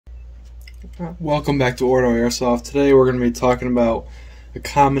Welcome back to OrdoAirsoft. Today we're going to be talking about a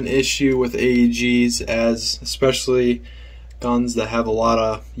common issue with AEGs, as especially guns that have a lot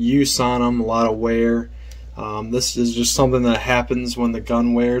of use on them, a lot of wear. This is just something that happens when the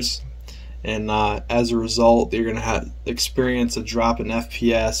gun wears, and as a result you're going to experience a drop in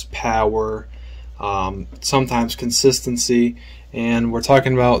FPS, power, sometimes consistency, and we're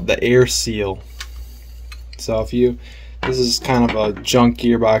talking about the air seal. So this is kind of a junk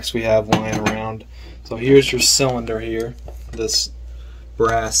gearbox we have lying around. So here's your cylinder here, this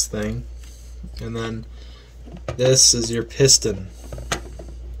brass thing, and then this is your piston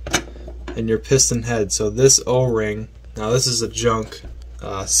and your piston head. So this O-ring, now this is a junk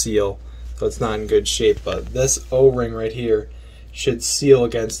seal, so it's not in good shape, but this O-ring right here should seal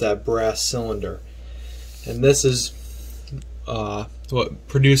against that brass cylinder, and this is what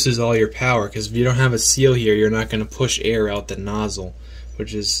produces all your power, because if you don't have a seal here, you're not going to push air out the nozzle,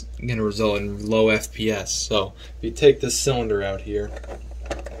 which is going to result in low FPS. So if you take this cylinder out here,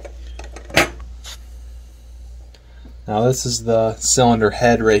 now this is the cylinder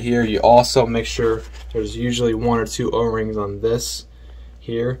head right here. You also make sure there's usually one or two O-rings on this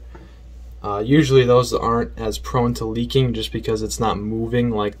here. Usually those aren't as prone to leaking just because it's not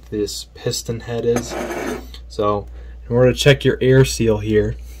moving like this piston head is. So in order to check your air seal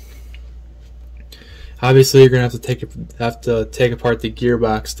here, obviously you're going to have to take apart the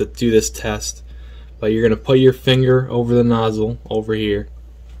gearbox to do this test, but you're going to put your finger over the nozzle over here,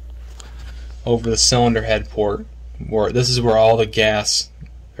 over the cylinder head port, where this is where all the gas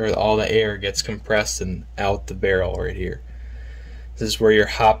or all the air gets compressed and out the barrel right here. This is where your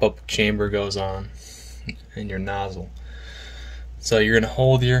hop-up chamber goes on and your nozzle. So you're going to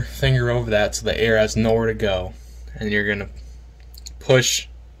hold your finger over that so the air has nowhere to go, and you're going to push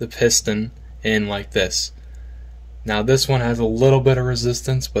the piston in like this. Now this one has a little bit of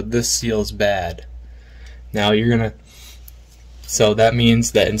resistance, but this seal is bad. Now so that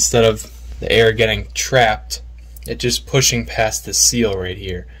means that instead of the air getting trapped, it's just pushing past the seal right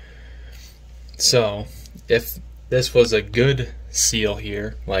here. So if this was a good seal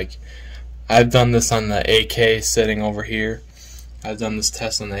here, like I've done this on the AK sitting over here, I've done this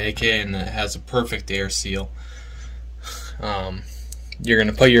test on the AK and it has a perfect air seal. You're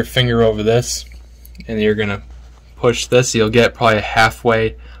going to put your finger over this and you're going to push this. You'll get probably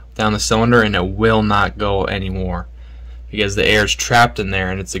halfway down the cylinder and it will not go anymore because the air is trapped in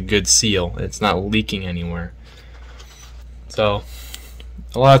there and it's a good seal. It's not leaking anywhere. So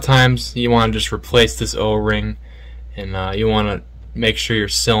a lot of times you want to just replace this O-ring, and you want to make sure your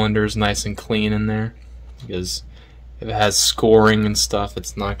cylinder is nice and clean in there, because if it has scoring and stuff,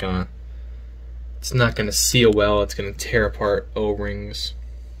 it's not gonna seal well. It's gonna tear apart O-rings.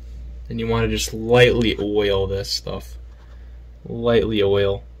 And you want to just lightly oil this stuff. Lightly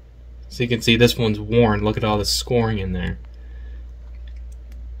oil. So you can see this one's worn. Look at all the scoring in there.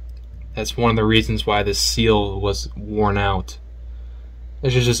 That's one of the reasons why this seal was worn out.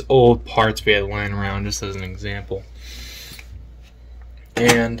 This is just old parts we had lying around, just as an example.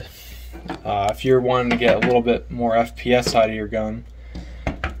 And if you're wanting to get a little bit more FPS out of your gun,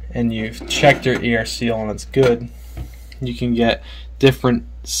 and you've checked your air seal and it's good, you can get different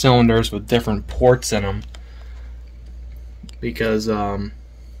cylinders with different ports in them, because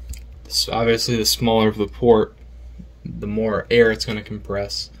obviously the smaller the port, the more air it's going to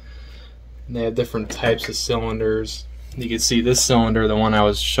compress. And they have different types of cylinders. You can see this cylinder, the one I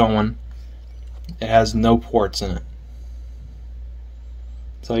was showing, it has no ports in it.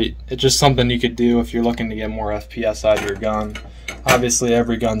 So it's just something you could do if you're looking to get more FPS out of your gun. Obviously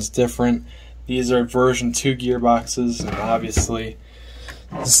every gun's different. These are version 2 gearboxes, and obviously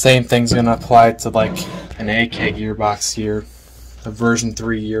the same thing's going to apply to like an AK gearbox here, a version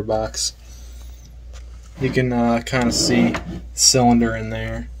 3 gearbox. You can kind of see the cylinder in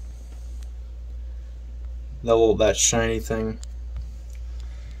there, that shiny thing.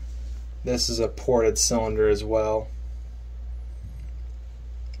 This is a ported cylinder as well.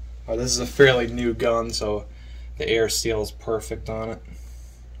 This is a fairly new gun, so the air seal is perfect on it.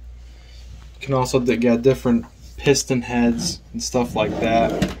 You can also get different piston heads and stuff like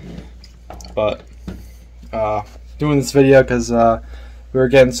that. But doing this video because we were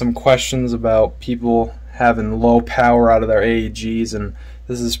getting some questions about people having low power out of their AEGs, and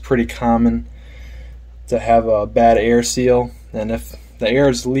this is pretty common to have a bad air seal. And if the air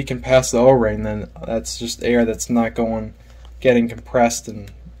is leaking past the O-ring, then that's just air that's not getting compressed and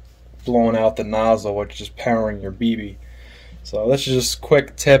blowing out the nozzle, which is powering your BB. So this is just a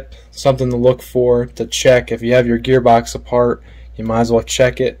quick tip, something to look for, to check. If you have your gearbox apart, you might as well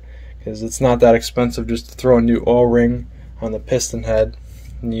check it, because it's not that expensive just to throw a new O-ring on the piston head.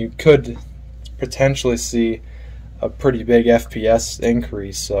 And you could potentially see a pretty big FPS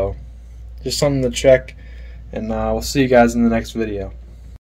increase. So just something to check, and we'll see you guys in the next video.